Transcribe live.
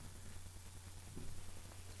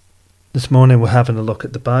This morning we're having a look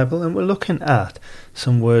at the Bible and we're looking at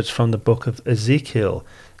some words from the book of Ezekiel,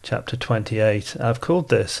 chapter 28. I've called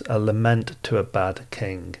this a lament to a bad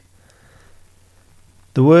king.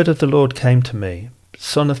 The word of the Lord came to me,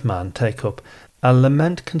 Son of man, take up a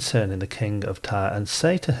lament concerning the king of Tyre and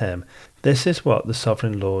say to him, this is what the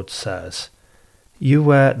sovereign Lord says. You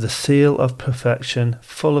wear the seal of perfection,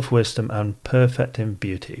 full of wisdom and perfect in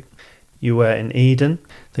beauty. You were in Eden,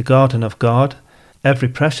 the garden of God. Every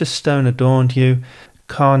precious stone adorned you,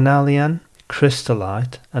 carnelian,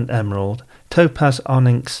 chrysolite and emerald, topaz,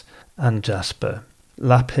 onyx and jasper,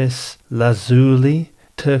 lapis, lazuli,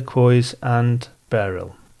 turquoise and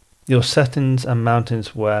beryl. Your settings and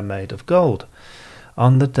mountains were made of gold.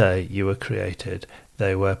 On the day you were created,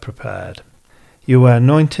 they were prepared. You were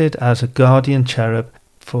anointed as a guardian cherub,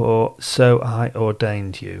 for so I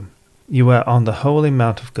ordained you. You were on the holy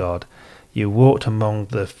mount of God. You walked among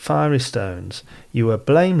the fiery stones. You were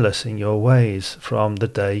blameless in your ways from the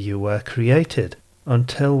day you were created,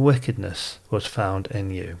 until wickedness was found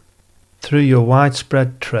in you. Through your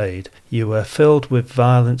widespread trade you were filled with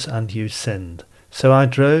violence and you sinned. So I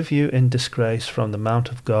drove you in disgrace from the mount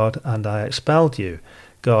of God, and I expelled you,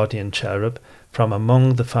 guardian cherub, from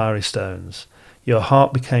among the fiery stones. Your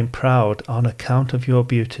heart became proud on account of your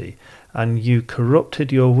beauty, and you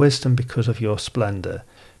corrupted your wisdom because of your splendor.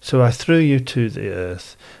 So I threw you to the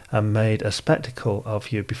earth, and made a spectacle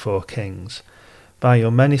of you before kings. By your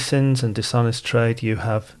many sins and dishonest trade you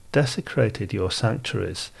have desecrated your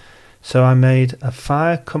sanctuaries. So I made a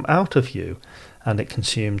fire come out of you, and it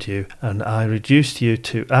consumed you, and I reduced you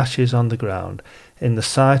to ashes on the ground, in the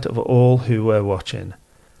sight of all who were watching.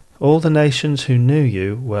 All the nations who knew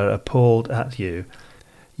you were appalled at you.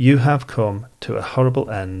 You have come to a horrible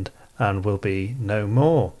end, and will be no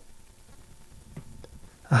more.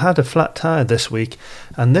 I had a flat tire this week,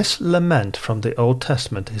 and this lament from the Old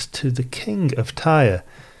Testament is to the king of Tyre.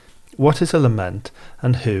 What is a lament,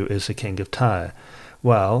 and who is the king of Tyre?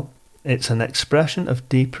 Well, it's an expression of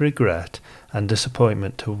deep regret and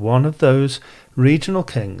disappointment to one of those regional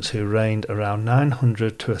kings who reigned around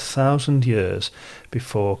 900 to 1,000 years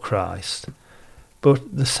before Christ.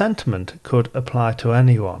 But the sentiment could apply to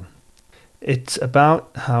anyone. It's about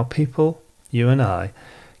how people, you and I,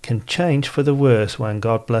 can change for the worse when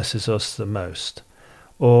God blesses us the most,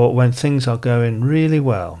 or when things are going really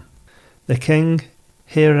well. The king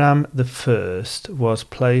Hiram I was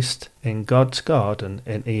placed in God's garden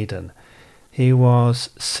in Eden. He was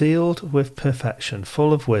sealed with perfection,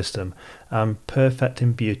 full of wisdom and perfect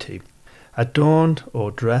in beauty, adorned or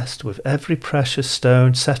dressed with every precious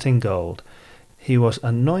stone set in gold. He was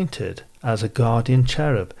anointed as a guardian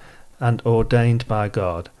cherub and ordained by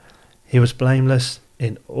God. He was blameless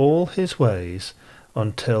in all his ways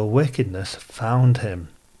until wickedness found him.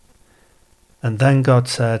 And then God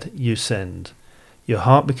said, you sinned. Your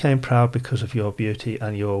heart became proud because of your beauty,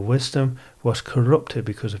 and your wisdom was corrupted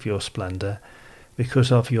because of your splendor.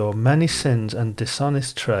 Because of your many sins and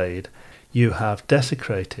dishonest trade, you have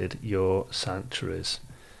desecrated your sanctuaries.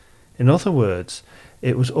 In other words,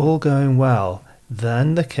 it was all going well.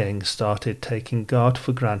 Then the king started taking God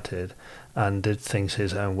for granted and did things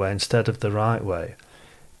his own way instead of the right way,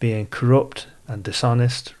 being corrupt and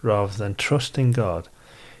dishonest rather than trusting God.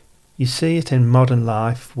 You see it in modern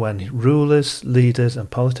life when rulers, leaders and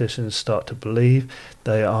politicians start to believe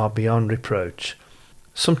they are beyond reproach.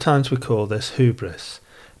 Sometimes we call this hubris,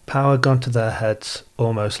 power gone to their heads,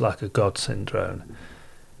 almost like a God syndrome.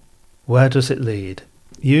 Where does it lead?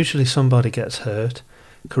 Usually somebody gets hurt.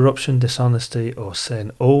 Corruption, dishonesty or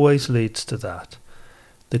sin always leads to that.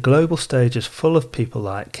 The global stage is full of people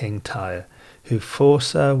like King Tyre, who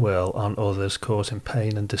force their will on others, causing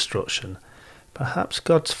pain and destruction. Perhaps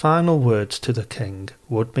God's final words to the king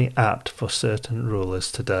would be apt for certain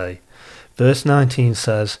rulers today. Verse 19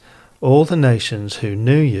 says, all the nations who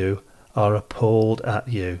knew you are appalled at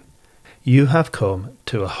you. You have come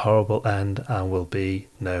to a horrible end and will be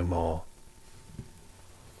no more.